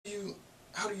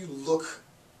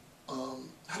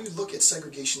look at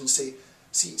segregation and say,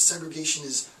 see, segregation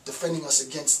is defending us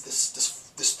against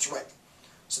this threat,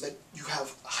 so that you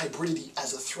have hybridity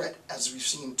as a threat, as we've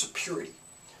seen, to purity.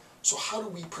 So how do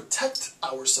we protect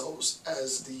ourselves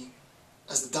as the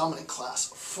dominant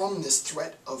class from this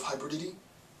threat of hybridity?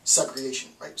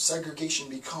 Segregation, right? Segregation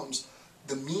becomes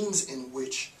the means in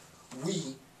which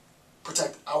we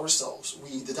protect ourselves,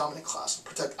 we, the dominant class,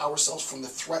 protect ourselves from the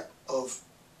threat of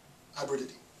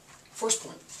hybridity. First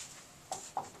point.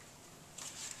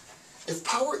 If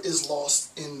power is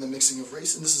lost in the mixing of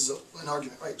race, and this is an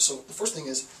argument, right? So the first thing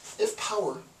is, if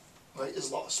power, right,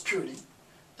 is lost, purity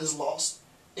is lost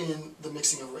in the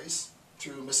mixing of race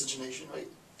through miscegenation, right?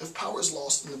 If power is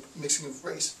lost in the mixing of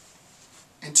race,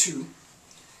 and two,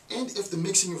 and if the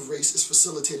mixing of race is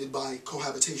facilitated by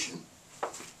cohabitation,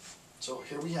 so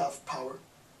here we have power,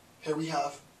 here we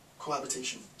have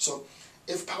cohabitation. So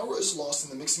if power is lost in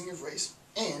the mixing of race,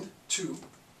 and two,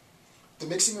 the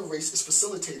mixing of race is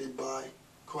facilitated by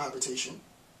cohabitation.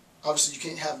 Obviously, you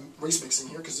can't have race mixing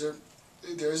here because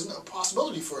there isn't a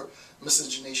possibility for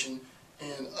miscegenation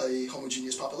in a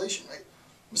homogeneous population, right?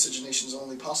 Miscegenation is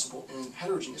only possible in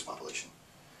heterogeneous population.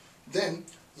 Then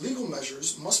legal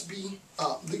measures must be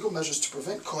legal measures to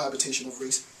prevent cohabitation of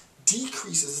race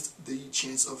decreases the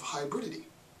chance of hybridity,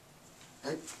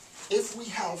 right? If we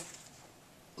have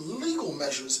legal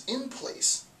measures in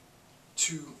place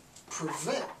to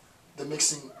prevent the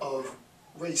mixing of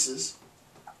races,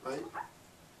 right,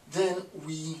 then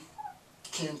we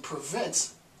can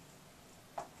prevent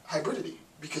hybridity,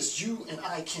 because you and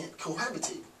I can't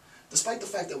cohabitate. Despite the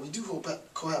fact that we do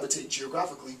cohabitate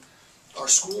geographically, our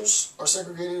schools are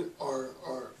segregated, our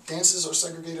dances are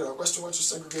segregated, our restaurants are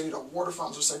segregated, our water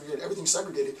fountains are segregated, everything's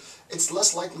segregated. It's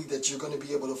less likely that you're going to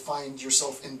be able to find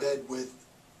yourself in bed with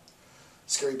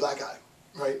scary black guy,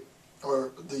 right?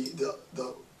 Or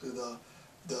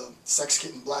the sex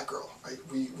kitten black girl, right?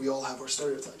 We all have our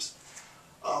stereotypes.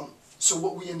 So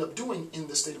what we end up doing in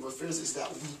this state of affairs is that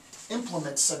we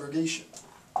implement segregation,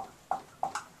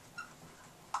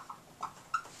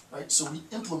 right? So we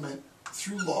implement,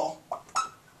 through law,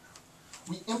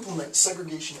 we implement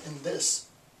segregation in this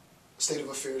state of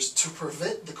affairs to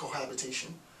prevent the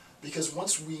cohabitation, because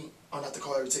once we, or not the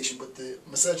cohabitation, but the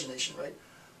miscegenation, right?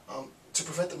 To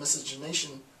prevent the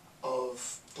miscegenation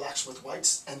of blacks with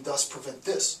whites, and thus prevent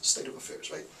this state of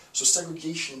affairs, right? So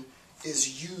segregation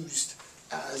is used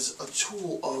as a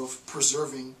tool of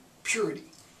preserving purity.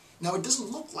 Now, it doesn't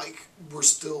look like we're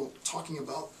still talking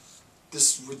about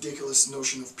this ridiculous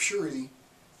notion of purity,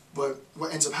 but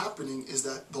what ends up happening is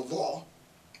that the law,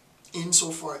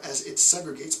 insofar as it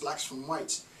segregates blacks from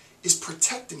whites, is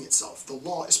protecting itself. The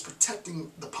law is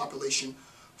protecting the population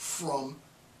from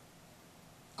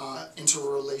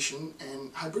interrelation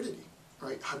and hybridity,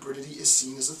 right? Hybridity is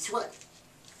seen as a threat.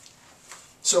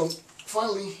 So,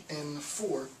 finally, in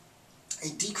 4, a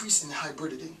decrease in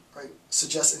hybridity, right,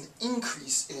 suggests an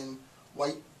increase in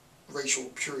white racial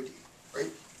purity,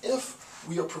 right? If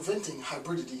we are preventing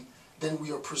hybridity, then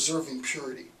we are preserving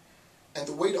purity. And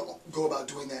the way to go about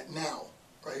doing that now,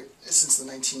 right, since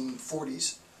the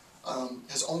 1940s,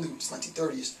 since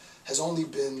 1930s, has only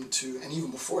been to, and even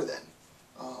before then,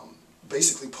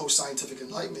 basically post-scientific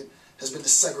enlightenment, has been to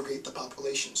segregate the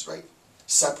populations, right?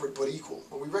 Separate but equal.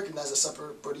 But we recognize that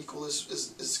separate but equal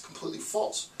is completely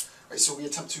false, right? So we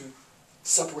attempt to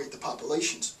separate the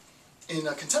populations. In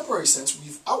a contemporary sense,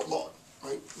 we've outlawed,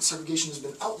 right? Segregation has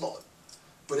been outlawed.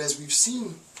 But as we've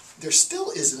seen, there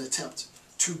still is an attempt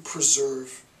to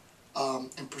preserve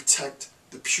and protect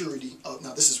the purity of,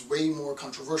 now this is way more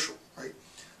controversial, right?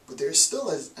 But there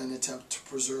still is an attempt to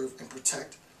preserve and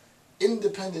protect,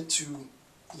 independent to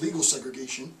legal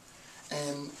segregation,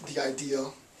 and the idea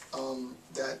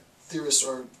that theorists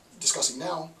are discussing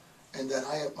now, and that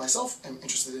I myself am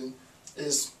interested in,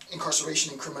 is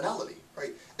incarceration and criminality,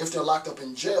 right? If they're locked up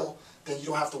in jail, then you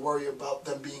don't have to worry about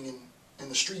them being in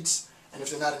the streets, and if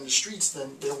they're not in the streets,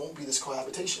 then there won't be this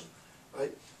cohabitation,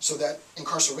 right? So that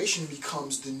incarceration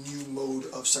becomes the new mode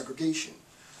of segregation.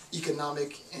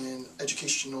 Economic and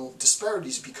educational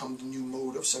disparities become the new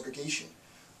mode of segregation.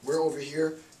 We're over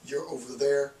here, you're over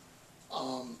there,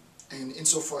 and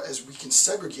insofar as we can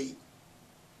segregate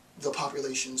the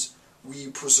populations, we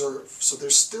preserve. So there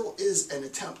still is an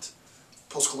attempt,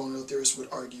 post-colonial theorists would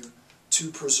argue,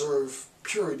 to preserve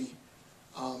purity,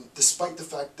 despite the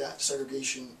fact that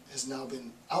segregation has now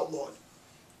been outlawed.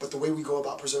 But the way we go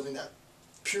about preserving that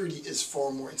purity is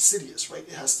far more insidious, right?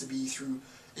 It has to be through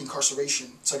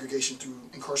incarceration, segregation through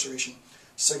incarceration,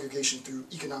 segregation through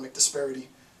economic disparity,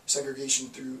 segregation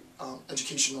through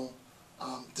educational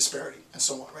disparity, and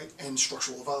so on, right? And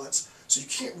structural violence. So you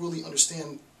can't really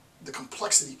understand the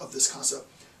complexity of this concept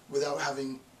without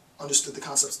having understood the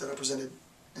concepts that I presented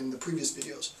in the previous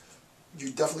videos. You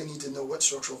definitely need to know what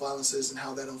structural violence is and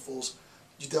how that unfolds.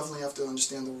 You definitely have to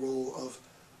understand the role of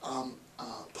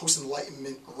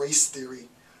post-Enlightenment race theory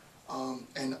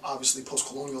and obviously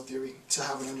post-colonial theory to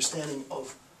have an understanding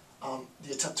of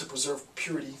the attempt to preserve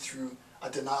purity through a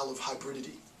denial of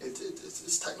hybridity.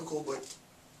 It's technical, but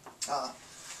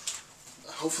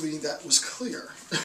hopefully that was clear.